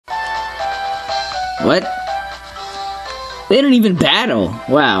What? They don't even battle.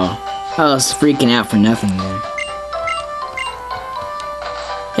 Wow. I was freaking out for nothing there.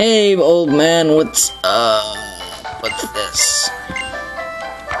 Hey, old man, what's this?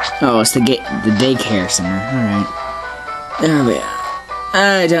 Oh, it's the daycare center. Alright. There we are.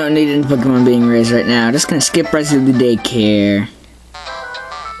 I don't need any Pokemon being raised right now. Just gonna skip right to the daycare.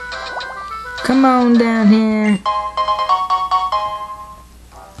 Come on down here.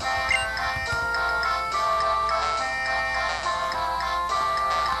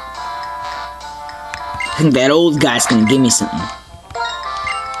 I think that old guy's gonna give me something.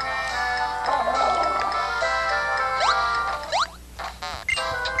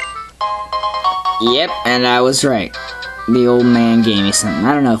 Yep, and I was right. The old man gave me something.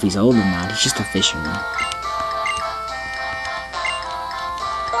 I don't know if he's old or not. He's just a fisherman.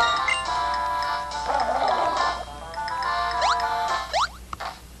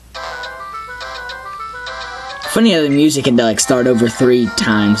 Funny how the music had to like start over 3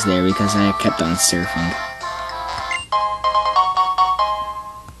 times there because I kept on surfing.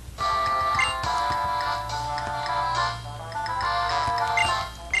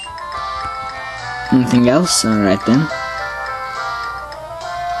 Anything else? Alright then.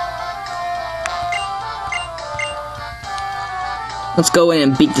 Let's go in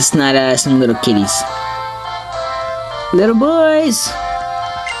and beat the snot out of some little kitties. Little boys!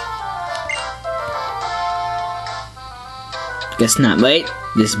 Guess not. Wait,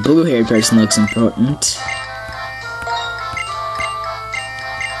 this blue-haired person looks important.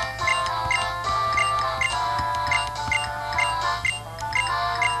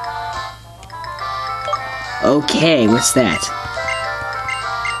 Okay, what's that?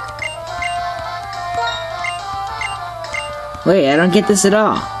 Wait, I don't get this at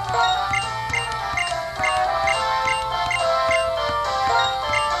all.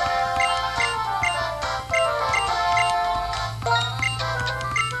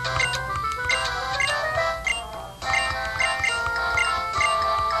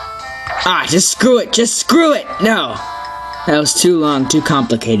 Ah, just screw it, just screw it! No! That was too long, too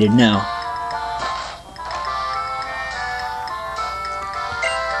complicated, no.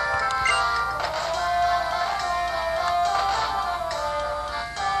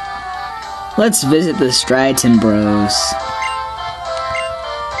 Let's visit the Striaton Bros.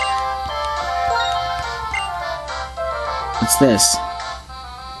 What's this?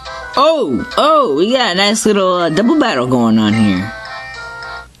 Oh, we got a nice little double battle going on here.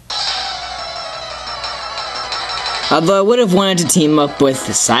 Although I would have wanted to team up with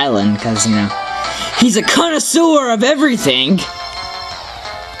Silent, because, you know, he's a connoisseur of everything.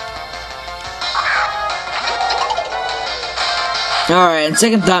 Alright, on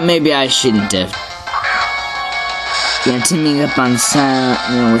second thought, maybe I shouldn't have. Yeah, teaming up on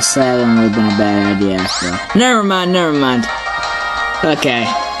Silent, with Silent would have been a bad idea after all. Never mind. Okay.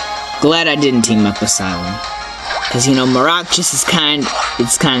 Glad I didn't team up with Silent. Because, you know, Maractus is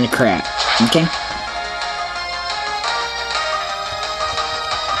it's kind of crap. Okay?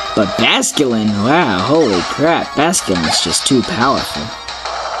 But Basculin, wow, holy crap. Basculin is just too powerful.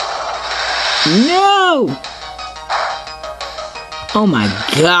 No! Oh my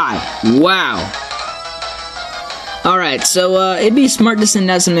god. Wow. Alright, so, it'd be smart to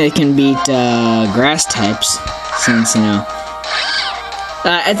send out something that can beat, grass types. Since, you know...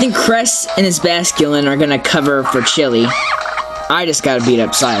 I think Cress and his Basculin are gonna cover for Chili. I just gotta beat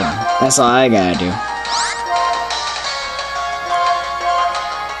up Silent. That's all I gotta do.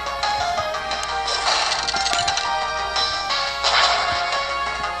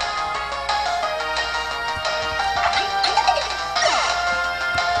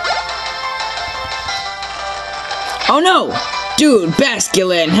 Oh no! Dude,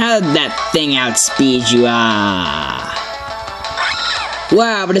 Basculin, how did that thing outspeed you?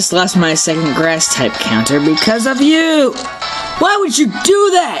 Wow, but just lost my second grass type counter because of you! Why would you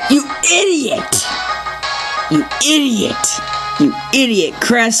do that? You idiot! You idiot! You idiot,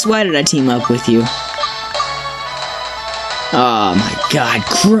 Cress, why did I team up with you? Oh my god,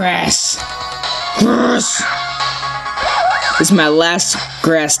 Cress! Cress! This is my last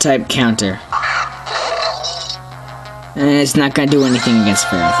grass type counter. And it's not gonna do anything against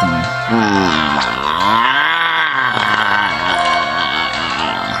Ferrothorn.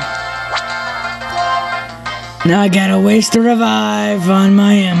 Now I gotta waste a revive on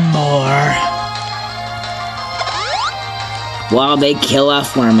my Embor. While they kill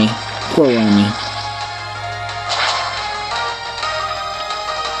off Wormy. Poor Wormy.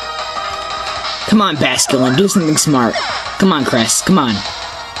 Come on, Basculin, do something smart. Come on, Cress, come on.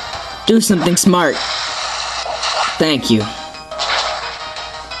 Do something smart. Thank you.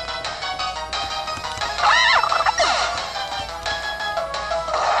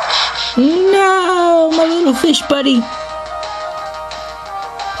 little fish buddy.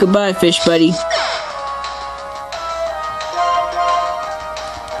 Goodbye, fish buddy.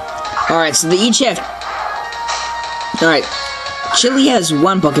 Alright, so they each have... Alright. Chili has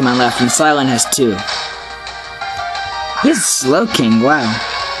 1 Pokemon left, and Silent has 2. He's Slowking, wow.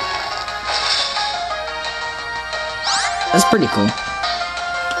 That's pretty cool.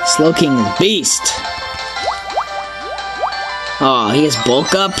 Slowking is beast. Oh, he has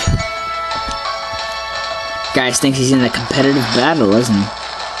bulk up. Guys thinks he's in a competitive battle, isn't he?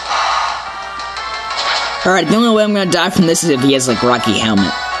 Alright, the only way I'm gonna die from this is if he has like Rocky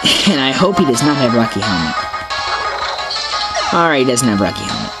Helmet. And I hope he does not have Rocky Helmet. Alright, he doesn't have Rocky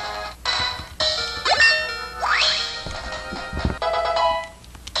Helmet.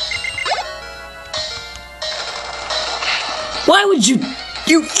 Why would you...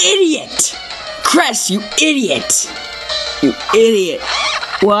 You idiot! Cress, you idiot! You idiot!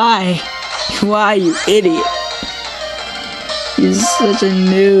 Why? Why, you idiot? He's such a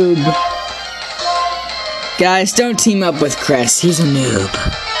noob. Guys, don't team up with Cress. He's a noob.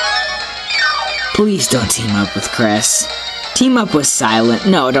 Please don't team up with Cress. Team up with Silent.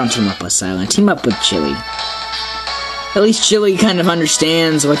 No, don't team up with Silent. Team up with Chili. At least Chili kind of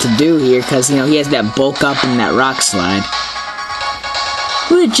understands what to do here, because, you know, he has that bulk up and that rock slide.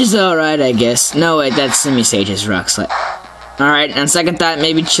 Which is alright, I guess. No, wait, that's Semi-Sage's rock slide. Alright, on second thought,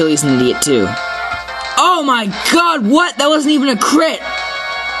 maybe Chili's an idiot too. Oh my god, what? That wasn't even a crit!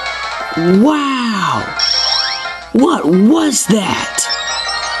 Wow! What was that?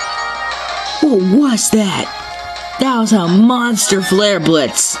 What was that? That was a monster Flare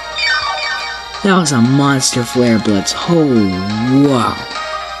Blitz! That was a monster Flare Blitz. Oh, wow.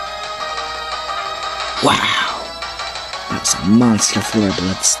 Wow. That was a monster Flare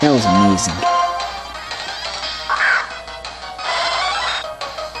Blitz. That was amazing.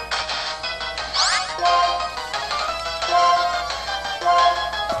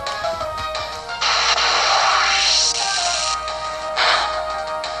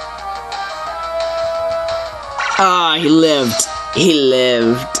 Ah, he lived. He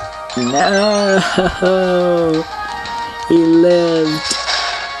lived. No. He lived.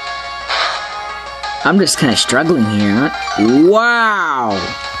 I'm just kind of struggling here. Wow.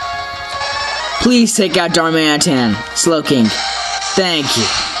 Please take out Darmanitan. Slowking. Thank you.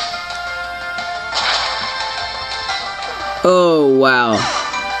 Oh, wow.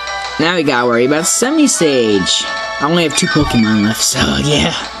 Now we gotta worry about Semi-Sage. I only have 2 Pokemon left, so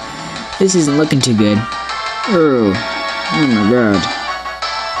yeah. This isn't looking too good. Oh my god.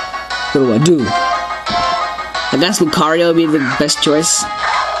 What do I do? I guess Lucario would be the best choice.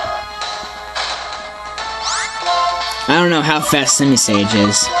 I don't know how fast Semi-Sage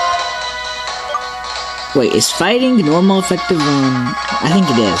is. Wait, is fighting normal effective on... I think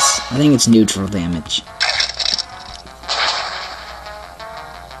it is. I think it's neutral damage.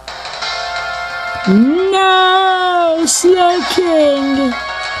 No! Slowking!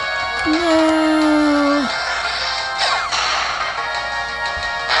 No!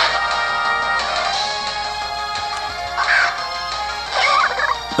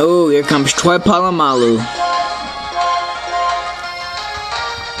 Oh, here comes Troy Polamalu.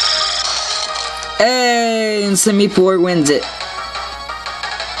 Hey, and Semi-Poor wins it.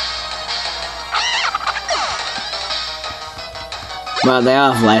 Wow, they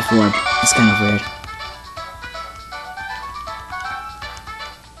all have Life Orb. It's kind of weird.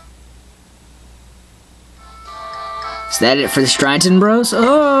 Is that it for the Striaton bros?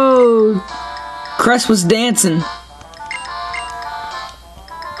 Oh! Cress was dancing.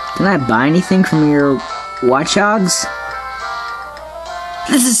 Can I buy anything from your watchdogs?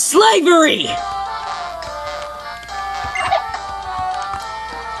 This is slavery!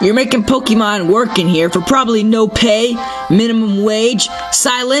 You're making Pokemon work in here for probably no pay, minimum wage.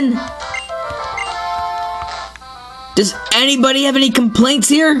 Silent? Does anybody have any complaints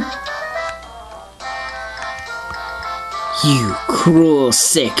here? You cruel,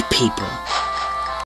 sick people.